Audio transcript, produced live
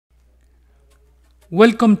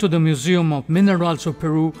Welcome to the Museum of Minerals of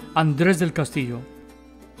Peru, Andrés del Castillo.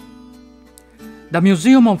 The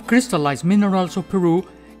Museum of Crystallized Minerals of Peru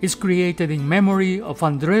is created in memory of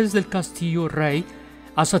Andrés del Castillo Rey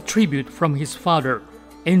as a tribute from his father,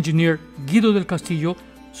 engineer Guido del Castillo,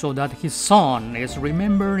 so that his son is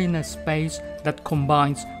remembered in a space that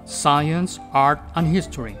combines science, art, and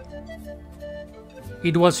history.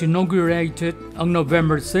 It was inaugurated on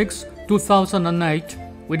November 6, 2008,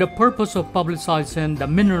 with the purpose of publicizing the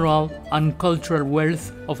mineral and cultural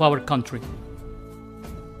wealth of our country.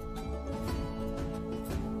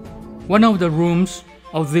 One of the rooms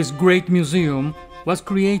of this great museum was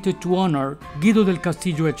created to honor Guido del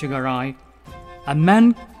Castillo Echegaray, a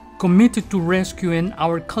man committed to rescuing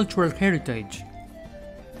our cultural heritage.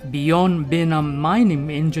 Beyond being a mining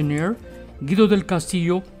engineer, Guido del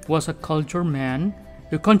Castillo was a culture man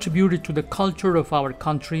who contributed to the culture of our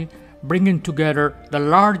country, bringing together the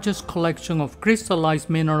largest collection of crystallized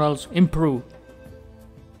minerals in Peru.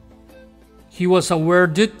 He was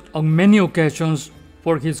awarded on many occasions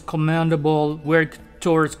for his commendable work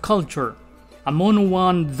towards culture.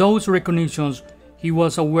 Among those recognitions, he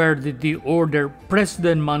was awarded the Order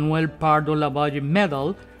President Manuel Pardo Lavalle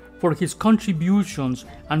Medal for his contributions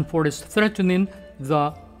and for strengthening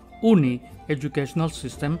the UNI educational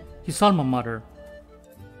system, his alma mater.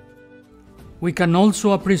 We can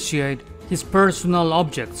also appreciate his personal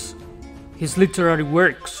objects, his literary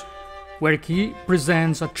works, where he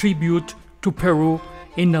presents a tribute to Peru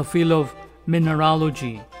in the field of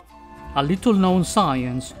mineralogy, a little-known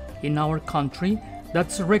science in our country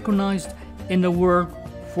that's recognized in the world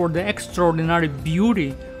for the extraordinary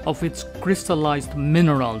beauty of its crystallized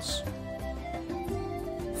minerals.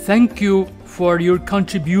 Thank you for your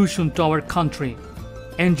contribution to our country,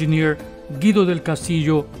 Engineer Guido del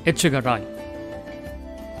Castillo Echegaray.